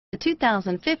The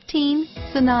 2015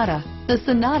 Sonata. The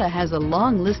Sonata has a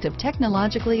long list of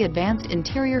technologically advanced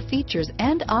interior features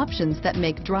and options that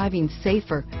make driving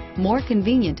safer, more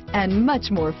convenient, and much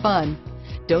more fun.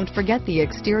 Don't forget the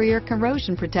exterior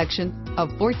corrosion protection, a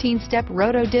 14-step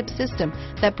roto-dip system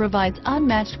that provides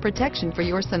unmatched protection for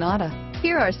your Sonata.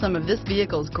 Here are some of this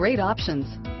vehicle's great options: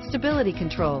 stability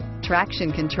control,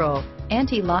 traction control,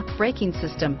 anti-lock braking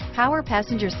system, power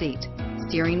passenger seat,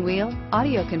 steering wheel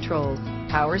audio controls,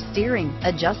 power steering,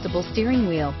 adjustable steering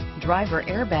wheel, driver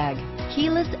airbag,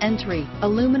 keyless entry,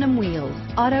 aluminum wheels,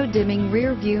 auto dimming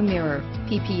rear view mirror,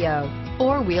 PPO,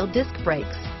 four-wheel disc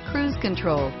brakes, cruise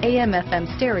control,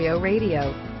 AM/FM stereo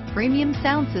radio, premium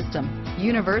sound system,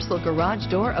 universal garage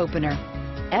door opener,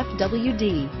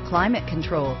 FWD, climate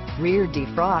control, rear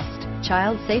defrost,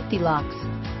 child safety locks.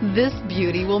 This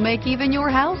beauty will make even your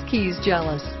house keys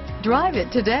jealous. Drive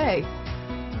it today.